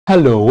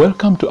Hello,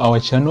 welcome to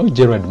our channel,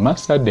 Gerard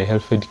Master, the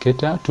health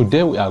educator.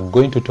 Today we are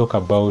going to talk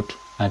about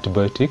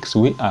antibiotics.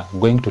 We are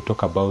going to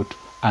talk about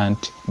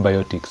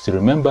antibiotics.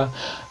 Remember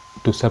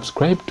to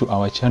subscribe to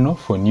our channel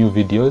for new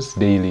videos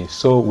daily.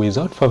 So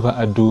without further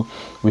ado,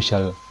 we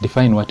shall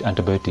define what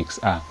antibiotics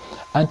are.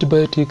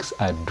 Antibiotics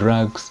are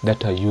drugs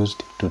that are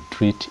used to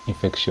treat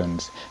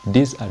infections.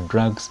 These are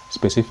drugs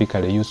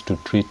specifically used to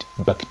treat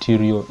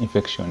bacterial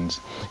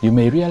infections. You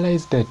may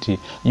realize that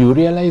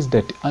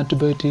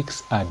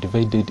antibiotics are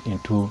divided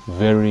into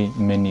very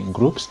many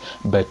groups,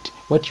 but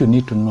what you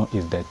need to know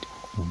is that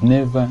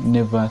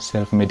never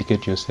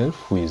self-medicate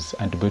yourself with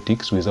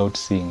antibiotics without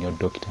seeing your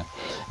doctor.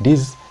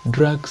 These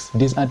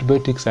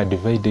antibiotics are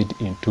divided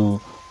into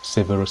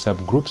several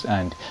subgroups,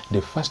 and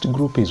the first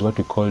group is what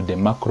we call the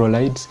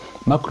macrolides.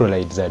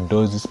 Macrolides are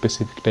those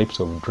specific types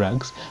of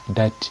drugs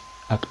that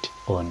act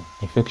on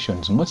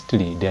infections.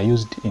 Mostly they are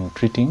used in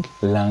treating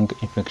lung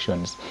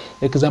infections.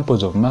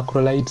 Examples of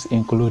macrolides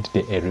include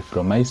the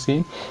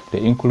erythromycin,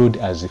 they include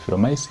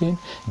azithromycin,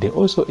 they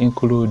also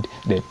include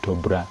the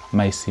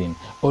tobramycin.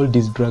 All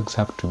these drugs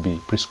have to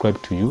be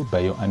prescribed to you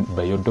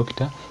by your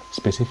doctor,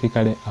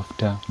 specifically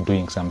after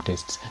doing some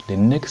tests. The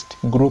next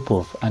group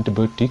of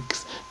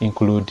antibiotics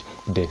include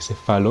the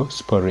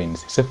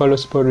cephalosporins.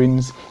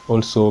 Cephalosporins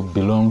also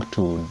belong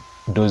to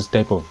those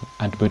type of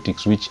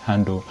antibiotics which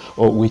handle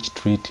or which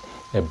treat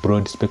a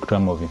broad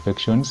spectrum of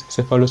infections.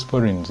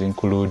 Cephalosporins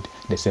include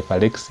the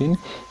cephalexin,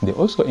 they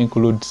also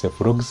include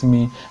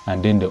cefuroxime,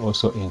 and then they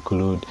also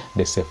include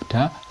the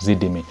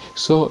ceftazidime.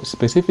 So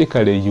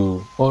specifically,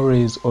 you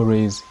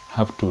always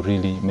have to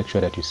really make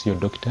sure that you see your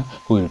doctor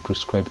who will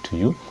prescribe to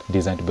you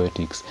these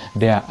antibiotics.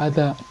 There are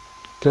other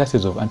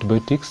classes of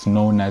antibiotics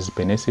known as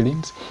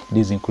penicillins.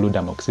 These include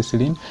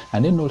amoxicillin,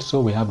 and then also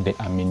we have the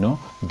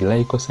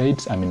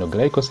aminoglycosides.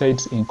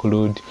 Aminoglycosides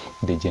include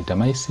the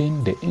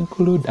gentamicin, they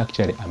include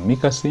actually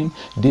amikacin.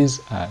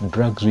 These are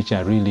drugs which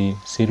are really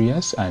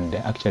serious and they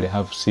actually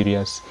have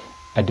serious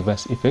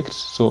adverse effects,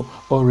 so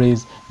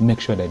always make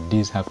sure that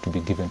these have to be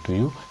given to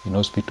you in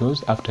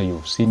hospitals after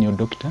you've seen your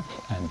doctor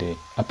and the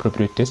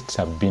appropriate tests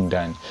have been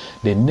done.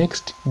 The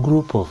next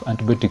group of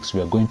antibiotics we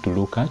are going to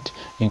look at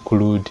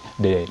include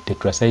the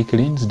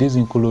tetracyclines. These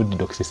include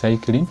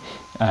doxycycline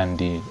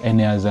and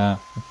any other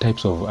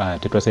types of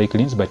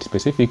tetracyclines, but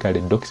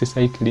specifically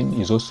doxycycline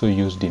is also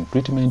used in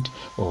treatment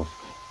of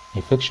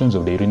infections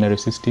of the urinary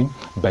system,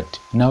 but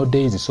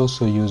nowadays it's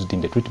also used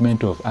in the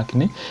treatment of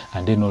acne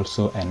and then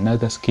also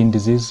another skin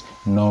disease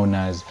known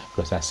as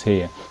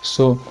rosacea.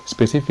 So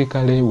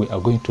specifically we are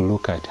going to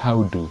look at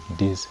how do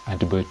these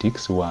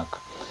antibiotics work.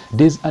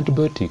 These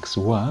antibiotics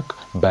work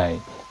by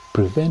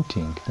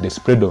preventing the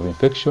spread of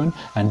infection,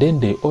 and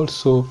then they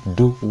also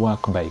do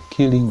work by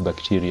killing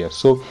bacteria.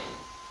 So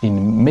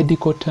in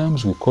medical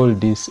terms, we call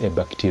this a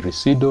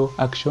bactericidal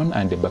action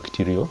and a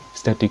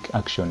bacteriostatic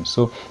action.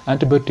 So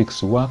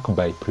antibiotics work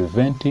by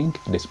preventing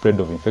the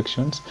spread of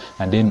infections,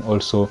 and then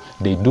also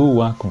they do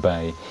work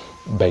by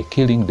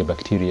killing the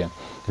bacteria.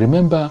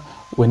 Remember,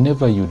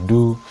 whenever you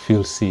do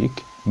feel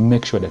sick,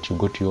 make sure that you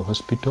go to your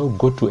hospital,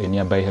 go to a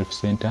nearby health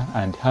center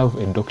and have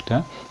a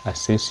doctor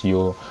assess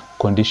your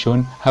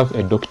condition, have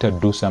a doctor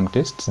do some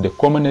tests. The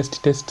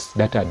commonest tests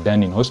that are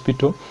done in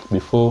hospital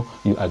before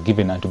you are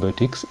given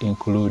antibiotics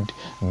include,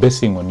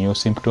 basing on your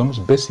symptoms,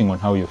 basing on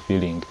how you're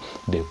feeling.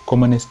 The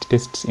commonest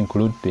tests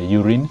include the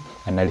urine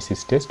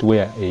analysis test,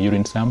 where a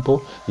urine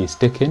sample is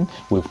taken.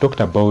 We've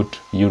talked about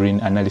urine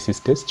analysis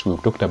tests,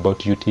 we've talked about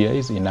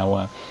UTIs in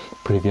our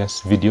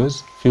previous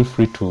videos. Feel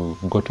free to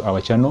go to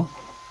our channel,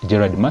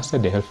 Gerard Master,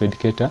 the health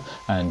educator,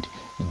 and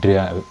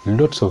there are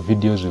lots of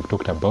videos we've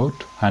talked about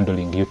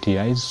handling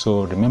UTIs.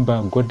 So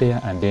remember, go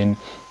there and then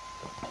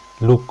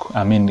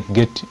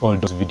get all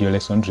those video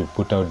lessons we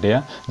put out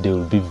there. They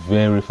will be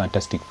very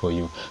fantastic for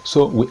you.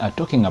 So we are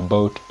talking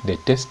about the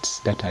tests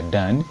that are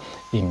done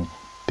in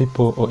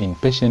people or in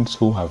patients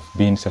who have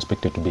been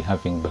suspected to be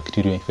having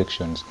bacterial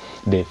infections.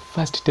 The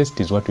first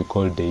test is what we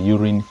call the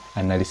urine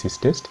analysis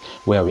test,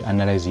 where we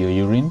analyze your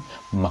urine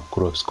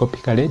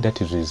macroscopically,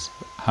 that is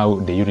how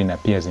the urine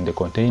appears in the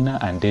container,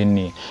 and then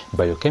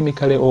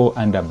biochemically or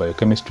under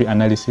biochemistry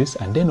analysis,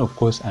 and then of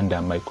course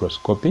under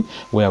microscopy,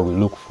 where we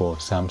look for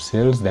some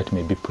cells that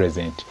may be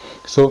present.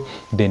 So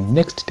the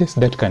next test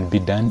that can be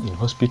done in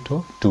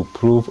hospital to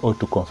prove or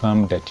to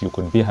confirm that you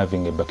could be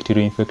having a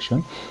bacterial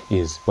infection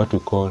is what we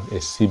call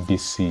a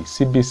CBC.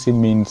 CBC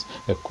means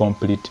a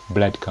complete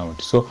blood count.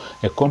 So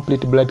a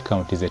complete blood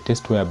count is a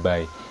test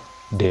whereby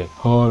the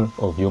whole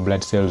of your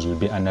blood cells will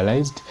be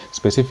analyzed,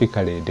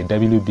 specifically the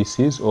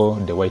WBCs or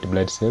the white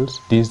blood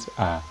cells. These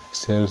are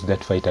cells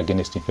that fight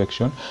against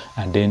infection,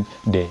 and then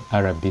the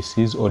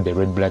RBCs or the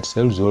red blood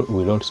cells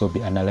will also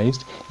be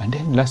analyzed, and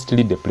then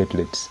lastly the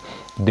platelets.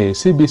 The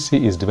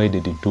CBC is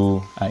divided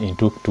into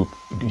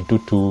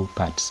two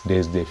parts.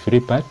 There's the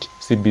 3-part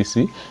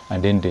CBC,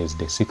 and then there's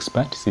the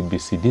 6-part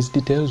CBC. These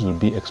details will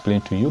be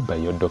explained to you by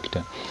your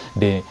doctor.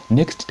 The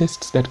next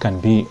tests that can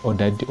be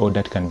ordered or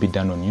that can be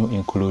done on you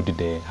include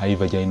the high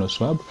vaginal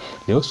swab.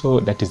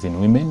 That is in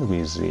women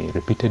with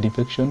repeated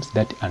infections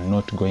that are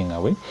not going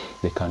away.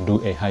 They can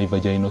do a high high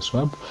vaginal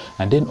swab,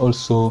 and then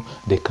also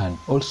they can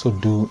also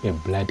do a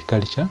blood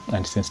culture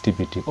and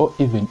sensitivity, or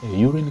even a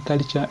urine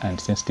culture and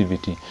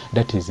sensitivity.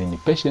 That is in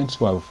patients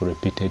who have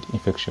repeated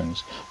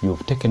infections.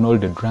 You've taken all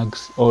the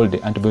drugs, all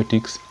the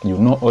antibiotics, you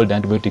know all the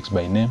antibiotics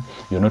by name,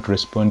 you're not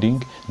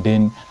responding,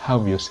 then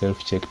have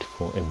yourself checked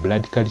for a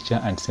blood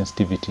culture and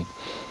sensitivity.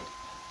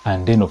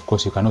 And then of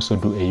course you can also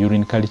do a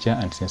urine culture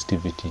and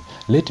sensitivity.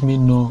 Let me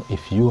know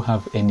if you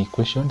have any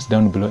questions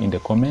down below in the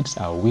comments.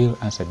 I will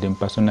answer them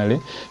personally.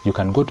 You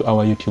can go to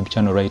our YouTube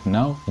channel right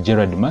now,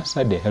 Gerard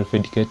Massa, the health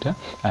educator,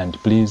 and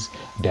please,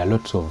 there are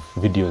lots of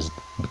videos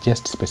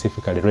just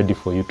specifically ready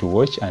for you to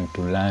watch and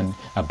to learn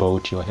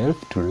about your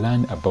health, to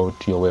learn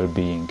about your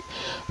well-being.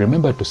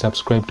 Remember to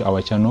subscribe to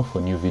our channel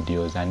for new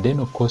videos, and then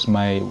of course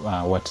my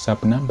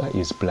WhatsApp number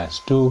is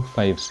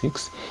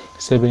 +256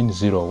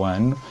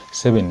 701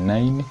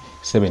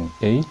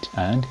 7978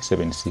 and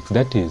 76.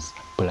 That is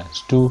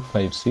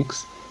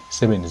 +256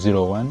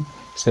 701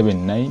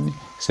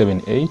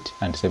 7978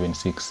 and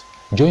 76.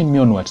 Join me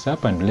on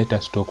WhatsApp and let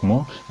us talk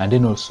more. And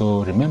then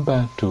also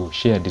remember to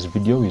share this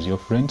video with your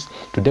friends.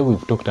 Today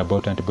we've talked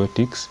about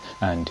antibiotics,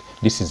 and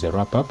this is a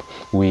wrap-up.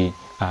 We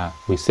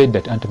said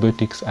that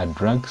antibiotics are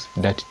drugs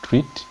that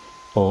treat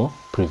or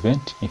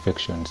prevent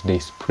infections. They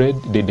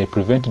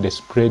prevent the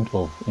spread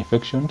of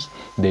infections,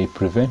 they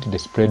prevent the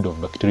spread of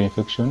bacterial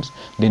infections,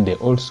 then they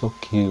also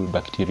kill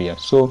bacteria.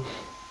 So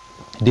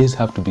these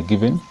have to be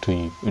given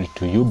to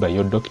you by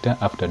your doctor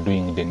after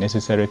doing the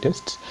necessary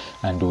tests,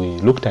 and we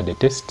looked at the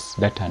tests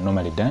that are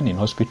normally done in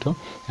hospital,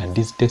 and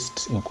these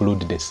tests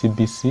include the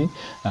CBC,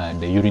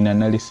 the urine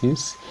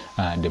analysis,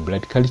 the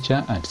blood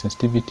culture and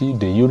sensitivity,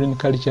 the urine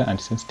culture and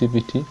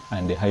sensitivity,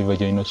 and the high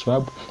vaginal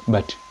swab.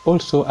 But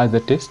also other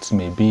tests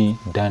may be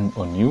done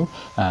on you,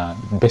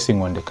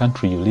 basing on the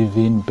country you live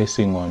in,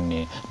 basing on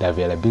the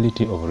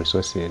availability of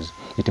resources.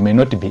 It may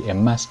not be a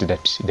must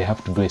that they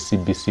have to do a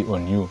CBC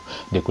on you.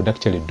 They could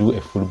actually do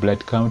a full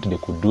blood count, they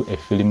could do a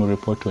film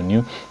report on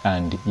you,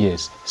 and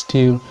yes,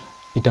 still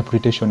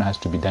interpretation has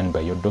to be done by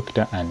your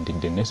doctor, and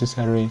the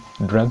necessary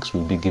drugs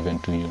will be given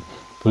to you.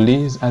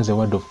 Please, as a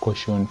word of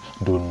caution,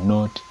 do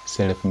not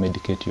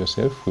self-medicate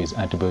yourself with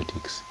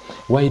antibiotics.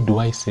 Why do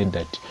I say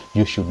that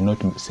you should not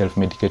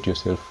self-medicate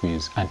yourself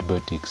with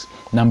antibiotics?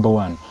 Number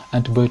one,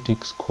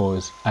 antibiotics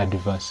cause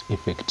adverse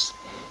effects.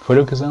 For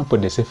example,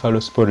 the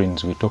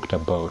cephalosporins we talked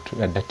about,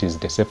 that is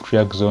the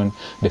ceftriaxone,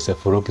 the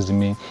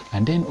cefuroxime,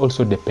 and then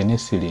also the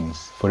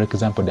penicillins, for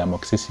example, the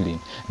amoxicillin,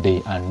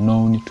 they are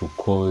known to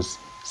cause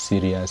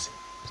serious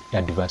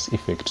adverse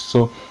effects.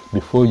 So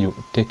before you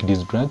take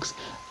these drugs,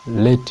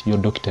 let your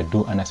doctor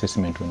do an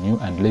assessment on you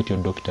and let your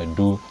doctor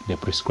do the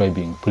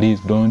prescribing.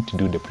 Please don't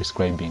do the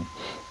prescribing.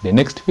 The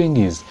next thing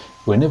is,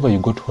 whenever you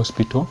go to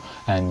hospital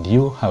and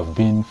you have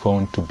been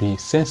found to be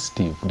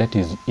sensitive, that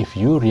is, if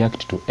you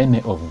react to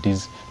any of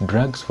these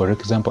drugs, for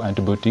example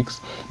antibiotics,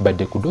 but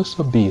there could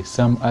also be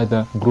some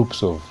other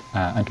groups of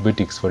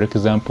antibiotics, for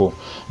example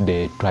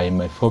the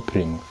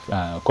trimethoprim,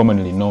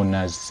 commonly known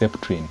as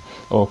Septrin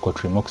or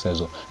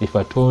cotrimoxazole. If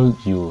at all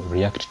you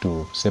react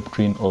to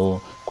Septrin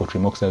or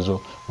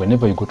cotrimoxazole,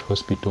 whenever you go to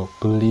hospital,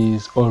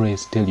 please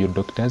always tell your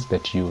doctors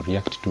that you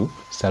react to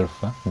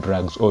sulfur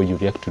drugs or you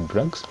react to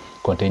drugs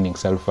containing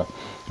sulfur.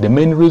 The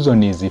main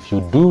reason is if you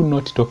do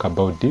not talk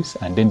about this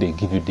and then they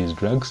give you these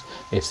drugs,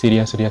 a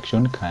serious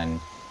reaction can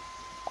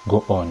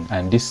go on,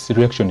 and this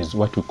reaction is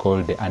what we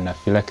call the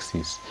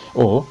anaphylaxis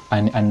or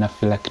an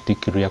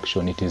anaphylactic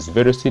reaction. It is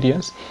very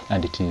serious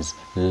and it is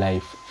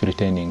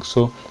life-threatening.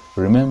 So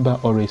remember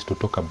always to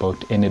talk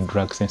about any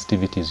drug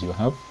sensitivities you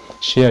have.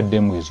 Share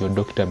them with your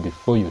doctor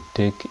before you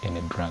take any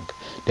drug.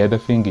 The other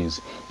thing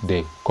is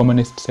the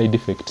commonest side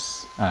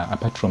effects,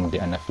 apart from the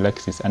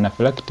anaphylaxis.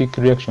 Anaphylactic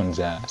reactions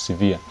are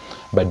severe,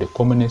 but the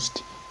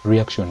commonest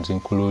reactions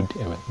include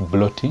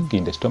bloating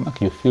in the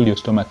stomach. You feel your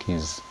stomach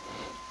is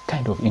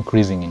kind of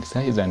increasing in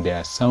size and there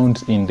are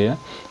sounds in there,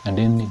 and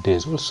then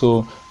there's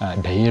also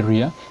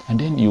diarrhea, and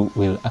then you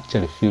will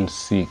actually feel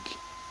sick.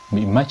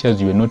 Much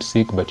as you are not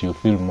sick, but you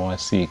feel more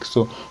sick.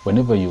 So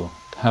whenever you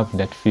have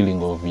that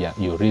feeling of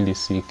you're really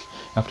sick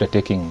after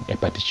taking a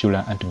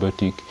particular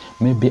antibiotic,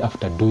 maybe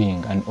after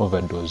doing an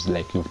overdose,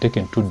 like you've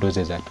taken 2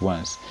 doses at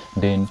once,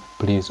 then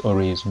please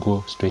always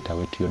go straight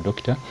away to your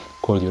doctor,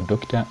 call your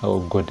doctor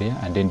or go there,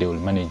 and then they will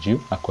manage you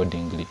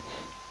accordingly.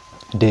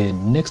 The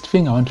next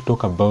thing I want to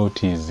talk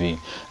about is,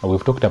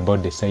 we've talked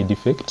about the side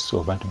effects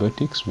of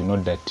antibiotics. We know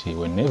that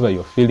whenever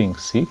you're feeling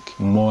sick,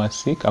 more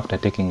sick after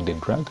taking the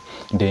drug,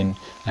 and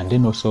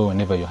then also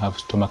whenever you have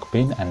stomach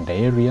pain and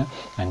diarrhea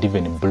and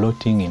even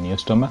bloating in your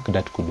stomach,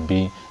 that could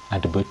be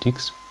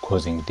antibiotics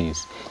causing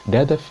this. The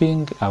other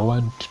thing I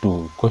want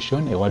to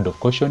caution, a word of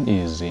caution,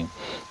 is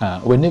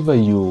whenever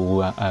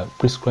you are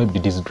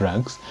prescribed these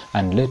drugs,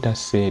 and let us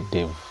say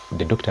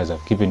the doctors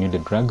have given you the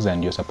drugs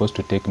and you're supposed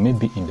to take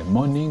maybe in the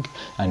morning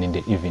and in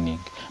the evening,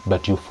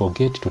 but you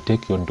forget to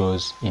take your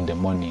dose in the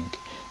morning,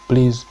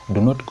 please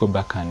do not go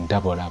back and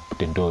double up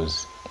the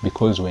dose.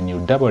 Because when you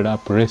double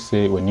up, let's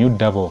say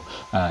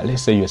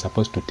you're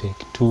supposed to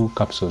take 2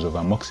 capsules of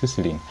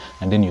amoxicillin,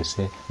 and then you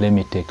say, let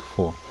me take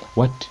 4.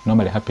 what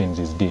normally happens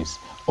is this: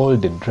 all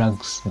the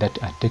drugs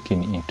that are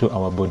taken into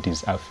our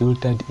bodies are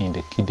filtered in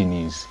the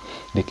kidneys.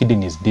 The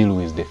kidneys deal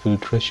with the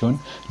filtration.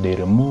 They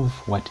remove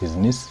what is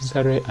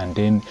necessary, and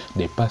then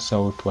they pass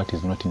out what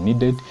is not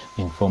needed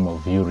in form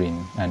of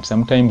urine. And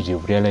sometimes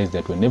you've realized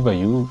that whenever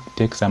you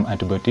take some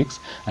antibiotics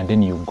and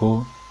then you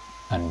go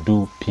and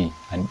do pee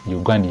and you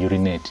go and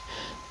urinate,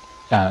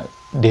 there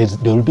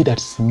will be that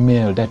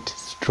smell, that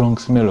strong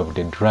smell of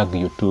the drug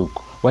you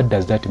took. What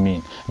does that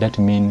mean? That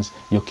means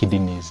your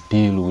kidneys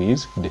deal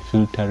with the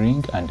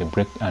filtering and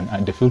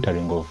the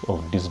filtering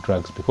of these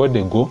drugs before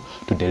they go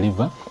to the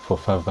liver for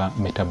further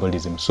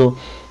metabolism, so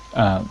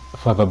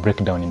further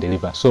breakdown in the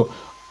liver. So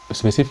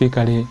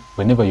specifically,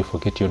 whenever you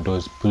forget your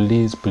dose,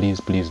 please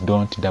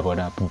don't double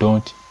up,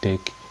 don't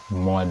take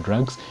more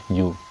drugs.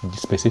 You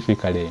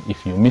specifically,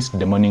 if you missed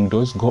the morning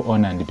dose, go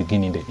on and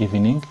begin in the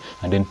evening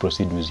and then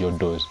proceed with your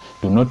dose.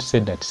 Do not say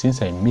that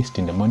since I missed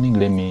in the morning,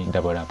 let me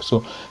double up. So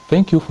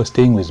thank you for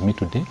staying with me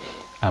today.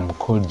 I'm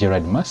called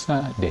Gerard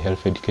Massa, the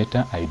health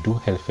educator. I do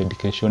health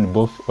education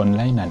both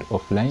online and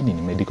offline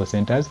in medical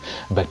centers,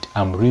 but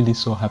I'm really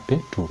so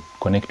happy to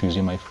connect with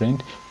you, my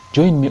friend.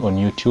 Join me on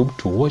YouTube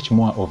to watch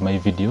more of my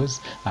videos.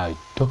 I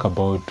talk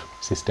about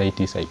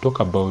cystitis, I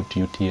talk about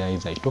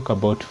UTIs, I talk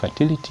about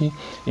fertility,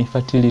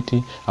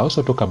 infertility. I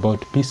also talk about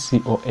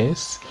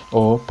PCOS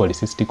or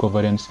polycystic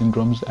ovarian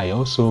syndromes. I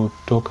also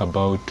talk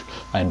about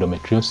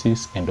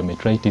endometriosis,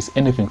 endometritis,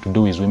 anything to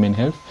do with women's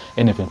health,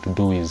 anything to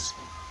do with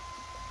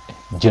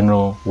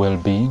general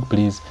well-being.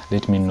 Please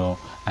let me know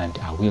and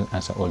I will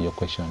answer all your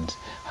questions.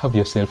 Have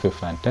yourself a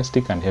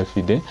fantastic and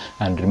healthy day,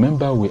 and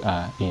remember, we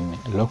are in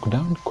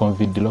lockdown,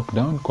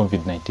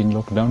 COVID-19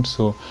 lockdown,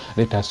 so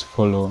let us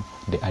follow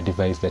the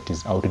advice that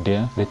is out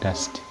there. Let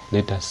us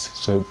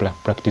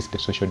practice the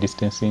social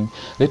distancing.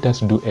 Let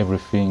us do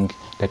everything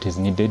that is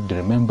needed.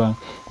 Remember,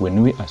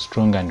 when we are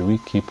strong and we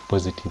keep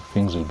positive,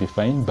 things will be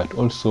fine. But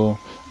also,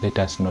 let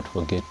us not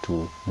forget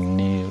to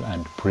kneel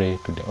and pray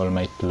to the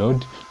Almighty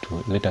Lord.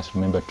 Let us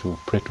remember to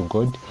pray to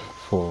God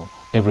for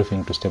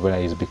everything to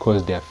stabilize,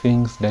 because there are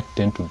things that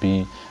tend to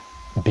be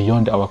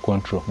beyond our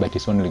control, but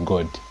it's only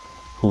God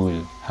who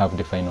will have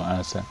the final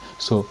answer.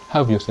 So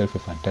have yourself a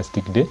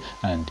fantastic day,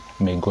 and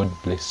may God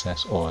bless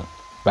us all.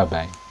 Bye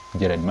bye.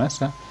 Gerard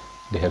Massa,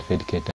 the health educator.